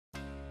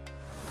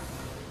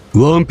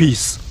ワンピー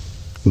ス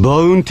バ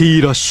ウンティ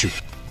ーラッシュ。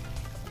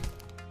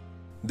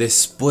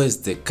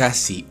 Después de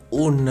casi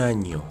un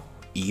año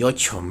y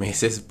 8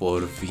 meses,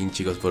 por fin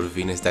chicos, por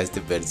fin está este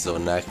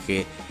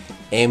personaje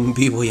en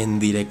vivo y en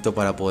directo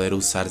para poder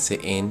usarse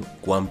en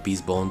One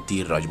Piece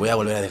Bounty Rush. Voy a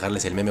volver a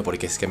dejarles el meme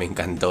porque es que me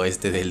encantó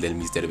este del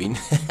Mr. Bean.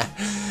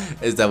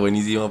 Está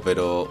buenísimo,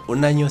 pero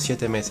un año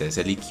 7 meses.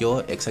 Se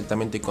liqueó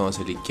exactamente cuando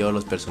se liqueó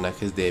los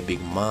personajes de Big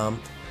Mom,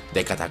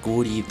 de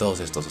Katakuri y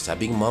todos estos. O sea,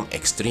 Big Mom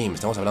Extreme,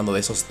 estamos hablando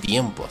de esos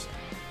tiempos.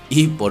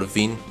 Y por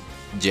fin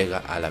llega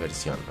a la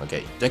versión, ok.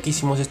 Ya que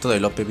hicimos esto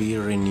del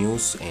OPV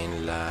Renews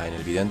en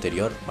el video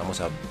anterior,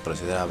 vamos a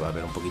proceder a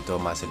ver un poquito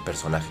más el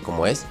personaje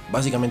como es.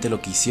 Básicamente lo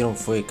que hicieron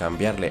fue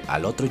cambiarle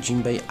al otro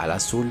Jinbei, al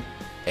azul,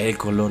 el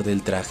color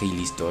del traje y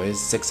listo.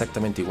 Es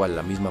exactamente igual,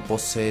 la misma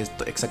pose,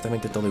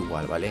 exactamente todo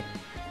igual, ¿vale?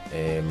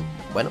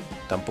 Bueno,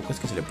 tampoco es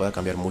que se le pueda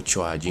cambiar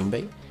mucho a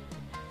Jinbei,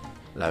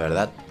 la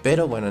verdad,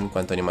 pero bueno, en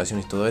cuanto a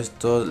animación y todo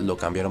esto, lo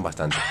cambiaron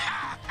bastante.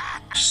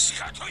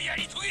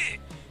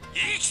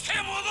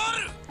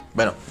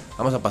 Bueno,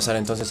 vamos a pasar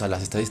entonces a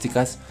las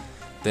estadísticas.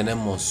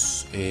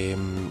 Tenemos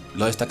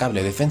lo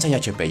destacable, defensa y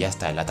HP, ya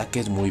está. El ataque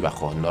es muy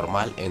bajo,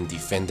 normal en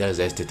defenders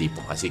de este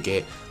tipo, así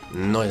que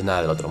no es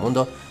nada del otro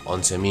mundo.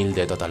 11.000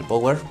 de total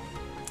power.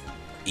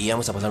 Y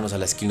vamos a pasarnos a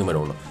la skill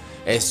número 1.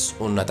 Es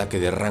un ataque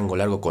de rango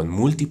largo con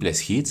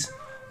múltiples hits.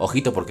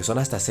 Ojito porque son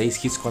hasta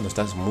 6 hits cuando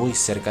estás muy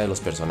cerca de los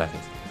personajes.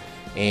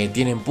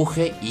 Tiene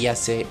empuje y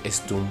hace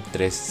stun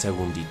 3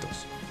 segunditos.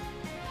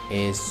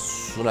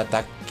 Es un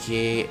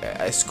ataque,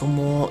 es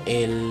como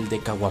el de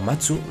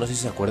Kawamatsu, no sé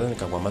si se acuerdan del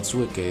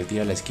Kawamatsu, el que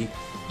tira la skill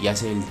y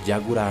hace el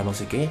Yagura no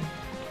sé qué.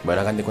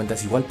 Bueno, hagan de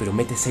cuentas igual, pero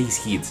mete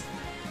 6 hits.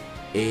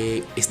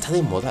 Está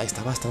de moda,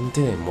 está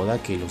bastante de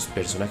moda que los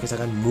personajes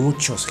hagan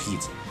muchos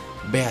hits.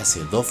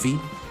 Véase Doffy,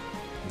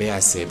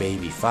 véase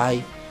Baby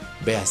Fai,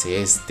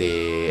 véase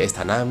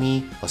esta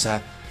Nami, o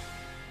sea,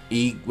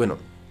 y bueno,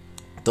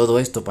 todo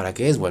esto ¿para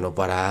qué es? Bueno,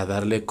 para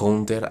darle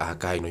counter a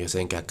Akainu. Ya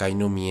saben que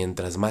Akainu,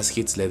 mientras más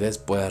hits le des,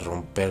 puedes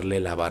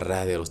romperle la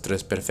barra de los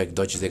 3 perfect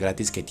dodges de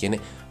gratis que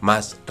tiene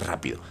más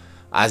rápido.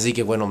 Así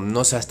que bueno,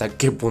 no sé hasta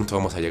qué punto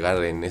vamos a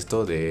llegar en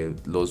esto de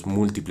los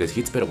múltiples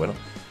hits, pero bueno,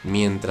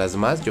 mientras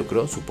más, yo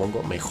creo,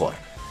 supongo, mejor.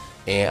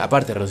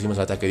 Aparte, reducimos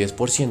el ataque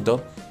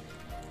 10%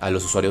 a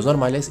los usuarios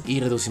normales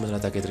y reducimos el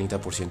ataque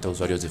 30% a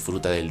usuarios de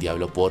Fruta del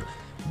Diablo por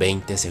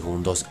 20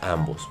 segundos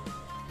ambos.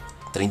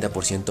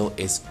 30%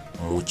 es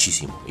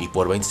muchísimo y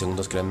por 20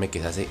 segundos créanme que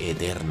se hace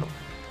eterno.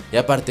 Y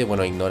aparte,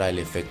 bueno, ignora el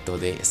efecto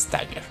de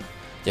stagger.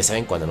 Ya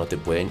saben cuando no te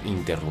pueden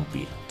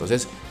interrumpir.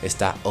 Entonces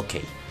está ok.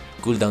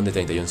 Cooldown de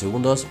 31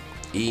 segundos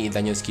y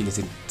daño skill de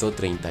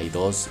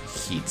 132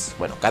 hits.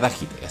 Bueno, cada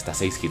hit, hasta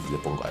 6 hits le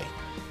pongo ahí.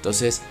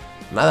 Entonces,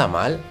 nada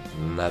mal,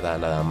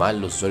 nada mal.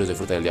 Los usuarios de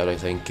Fruta del Diablo ya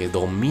saben que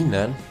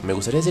dominan. Me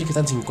gustaría decir que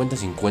están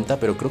 50-50,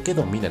 pero creo que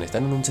dominan.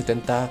 Están en un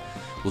 70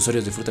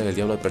 usuarios de Fruta del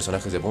Diablo de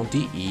personajes de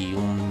Bounty y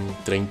un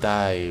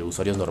 30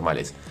 usuarios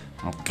normales.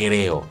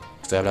 Creo,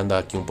 estoy hablando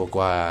aquí un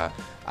poco a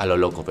lo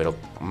loco, pero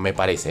me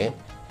parece, ¿eh?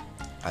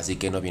 Así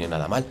que no viene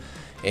nada mal.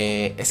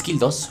 Skill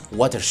 2,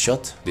 Water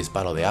Shot,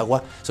 disparo de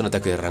agua. Es un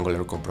ataque de rango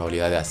largo con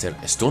probabilidad de hacer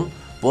stun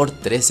por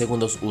 3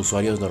 segundos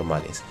usuarios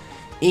normales.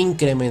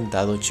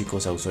 Incrementado,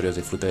 chicos, a usuarios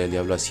de Fruta del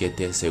Diablo a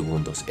 7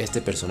 segundos.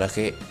 Este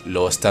personaje,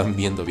 lo están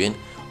viendo bien,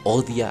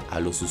 odia a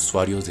los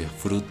usuarios de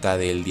Fruta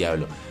del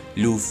Diablo.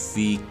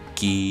 Luffy,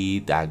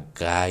 Kid,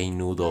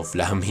 Akainu,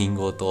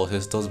 Doflamingo, todos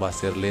estos va a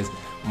hacerles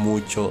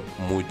mucho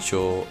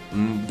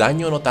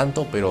daño, no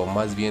tanto, pero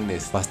más bien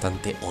es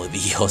bastante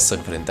odioso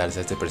enfrentarse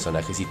a este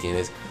personaje si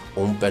tienes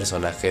un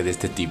personaje de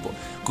este tipo.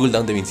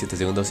 Cooldown de 27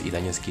 segundos y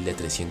daño skill de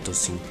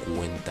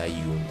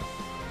 351.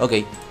 Ok,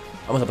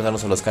 vamos a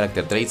pasarnos a los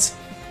character traits.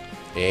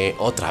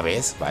 Otra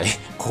vez, ¿vale?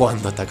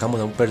 Cuando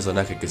atacamos a un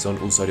personaje que son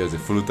usuarios de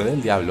Fruta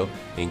del Diablo,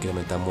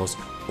 incrementamos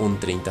un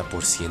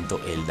 30%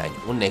 el daño,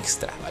 un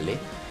extra, ¿vale?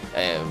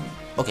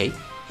 Ok,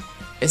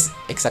 es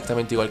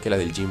exactamente igual que la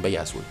del Jinbei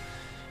azul.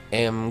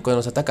 Cuando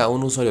nos ataca a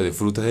un usuario de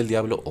Fruta del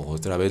Diablo,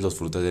 otra vez los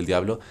Frutas del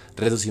Diablo,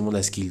 reducimos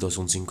la skill 2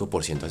 un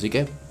 5%, así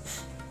que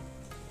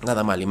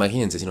nada mal.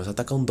 Imagínense, si nos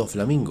ataca un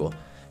Doflamingo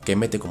que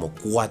mete como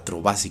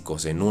 4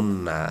 básicos en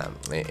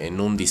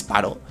un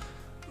disparo,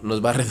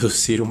 nos va a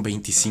reducir un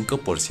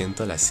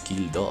 25% la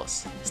skill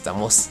 2.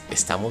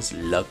 Estamos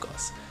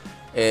locos.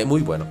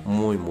 Muy bueno,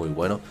 muy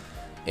bueno.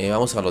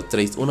 Vamos a los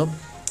traits 1.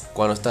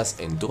 Cuando estás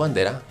en tu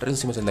bandera,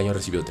 reducimos el daño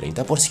recibido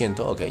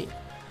 30%, ok.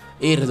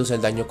 Y reduce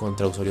el daño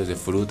contra usuarios de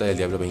Fruta del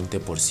Diablo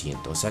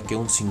 20%. O sea que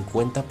un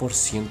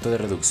 50% de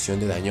reducción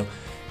de daño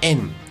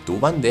en tu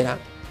bandera.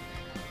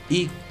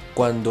 Y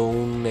cuando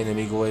un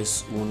enemigo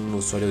es un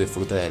usuario de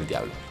Fruta del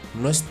Diablo,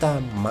 no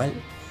está mal.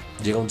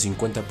 Llega a un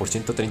 50%,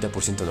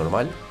 30%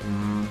 normal.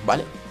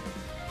 Vale.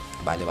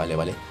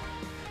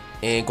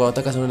 Cuando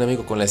atacas a un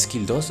enemigo con la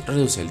skill 2,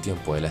 reduce el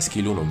tiempo de la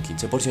skill 1 un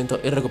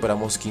 15% y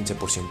recuperamos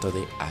 15%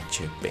 de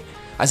HP.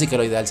 Así que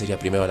lo ideal sería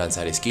primero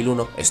lanzar skill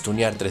 1,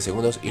 stunear 3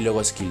 segundos y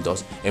luego skill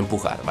 2,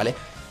 empujar, ¿vale?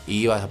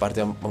 Y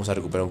aparte vamos a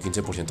recuperar un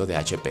 15% de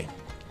HP.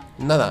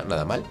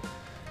 Nada mal.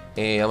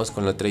 Vamos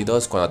con el trade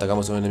 2. Cuando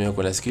atacamos a un enemigo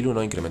con la skill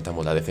 1,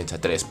 incrementamos la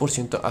defensa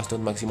 3% hasta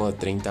un máximo de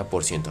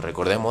 30%.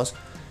 Recordemos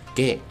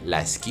que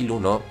la skill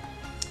 1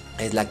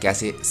 es la que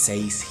hace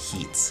 6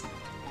 hits.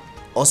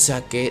 O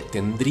sea que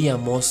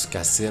tendríamos que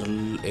hacer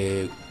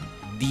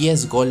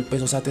 10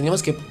 golpes. O sea,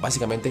 tendríamos que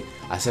básicamente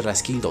hacer la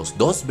skill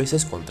 2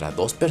 veces contra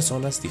 2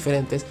 personas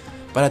diferentes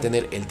para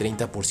tener el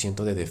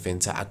 30% de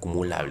defensa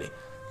acumulable.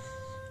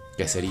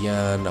 Que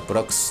serían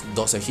aprox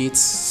 12 hits.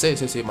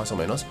 Sí, más o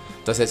menos.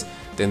 Entonces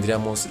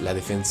tendríamos la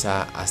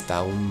defensa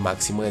hasta un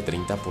máximo de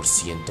 30%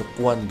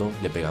 cuando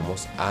le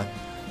pegamos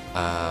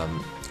a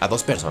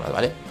 2 personas,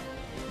 ¿vale?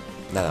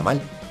 Nada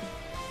mal.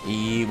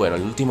 Y bueno,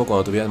 el último,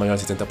 cuando tuvieras mayor al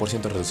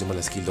 70%, reducimos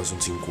la skill 2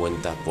 un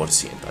 50%.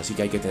 Así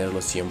que hay que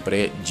tenerlo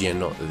siempre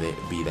lleno de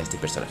vida este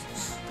personaje.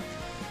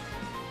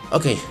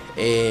 Ok,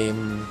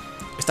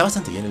 está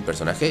bastante bien el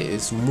personaje,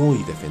 es muy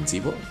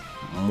defensivo.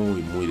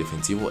 Muy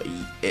defensivo,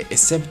 y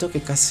excepto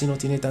que casi no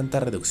tiene tanta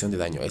reducción de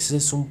daño. Ese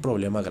es un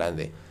problema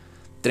grande.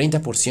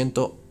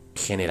 30%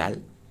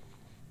 general.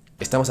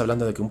 Estamos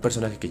hablando de que un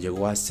personaje que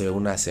llegó hace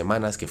unas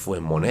semanas, que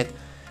fue Monet,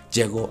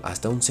 llegó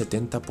hasta un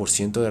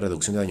 70% de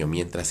reducción de daño,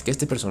 mientras que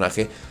este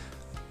personaje,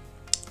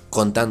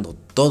 contando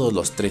todos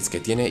los traits que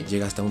tiene,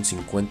 llega hasta un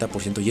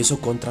 50%, y eso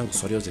contra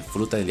usuarios de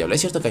fruta del diablo. Es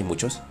cierto que hay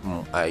muchos,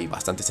 hay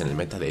bastantes en el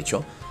meta de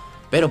hecho,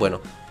 pero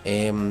bueno,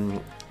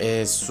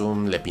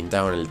 le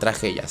pintaron el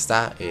traje y ya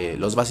está.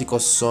 Los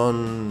básicos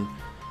son,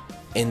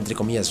 entre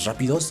comillas,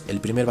 rápidos.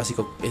 El primer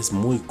básico es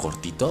muy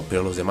cortito,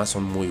 pero los demás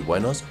son muy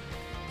buenos.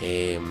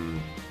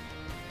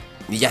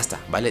 Y ya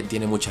está, ¿vale?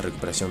 Tiene mucha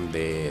recuperación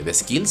de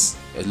skills,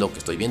 es lo que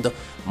estoy viendo.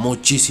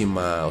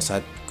 Muchísima, o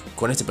sea,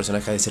 con este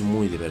personaje ha de ser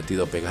muy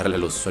divertido pegarle a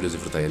los usuarios de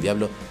fruta del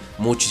diablo.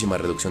 Muchísima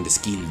reducción de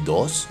skill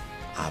 2,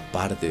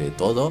 aparte de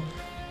todo.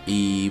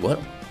 Y bueno,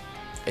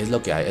 es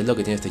lo que hay, es lo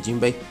que tiene este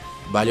Jinbei.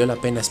 ¿Valió la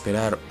pena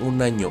esperar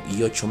 1 año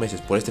y 8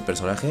 meses por este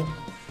personaje?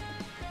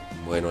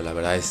 Bueno, la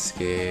verdad es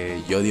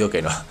que yo digo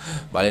que no,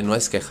 ¿vale? No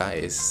es queja,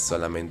 es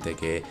solamente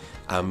que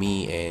a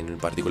mí en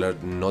particular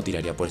no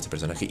tiraría por este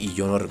personaje, y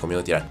yo no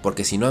recomiendo tirar.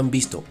 Porque si no han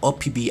visto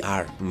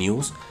OPBR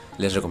News,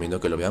 les recomiendo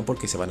que lo vean,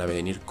 porque se van a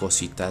venir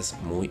cositas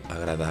muy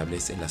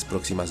agradables en las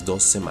próximas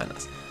 2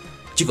 semanas.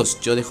 Chicos,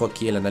 yo dejo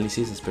aquí el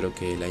análisis, espero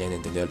que le hayan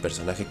entendido el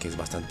personaje, que es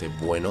bastante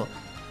bueno.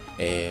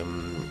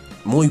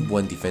 Muy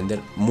buen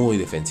defender, muy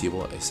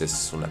defensivo, esa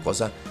es una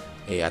cosa.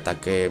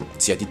 Ataque,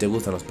 si a ti te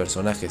gustan los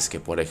personajes que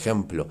por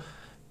ejemplo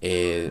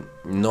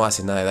no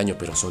hacen nada de daño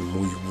pero son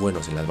muy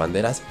buenos en las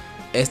banderas,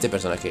 este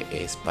personaje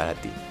es para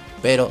ti.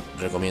 Pero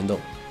recomiendo,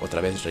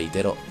 otra vez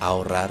reitero,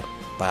 ahorrar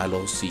para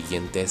las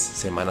siguientes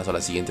semanas o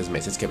los siguientes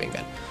meses que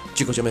vengan.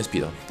 Chicos, yo me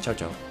despido, chao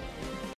chao.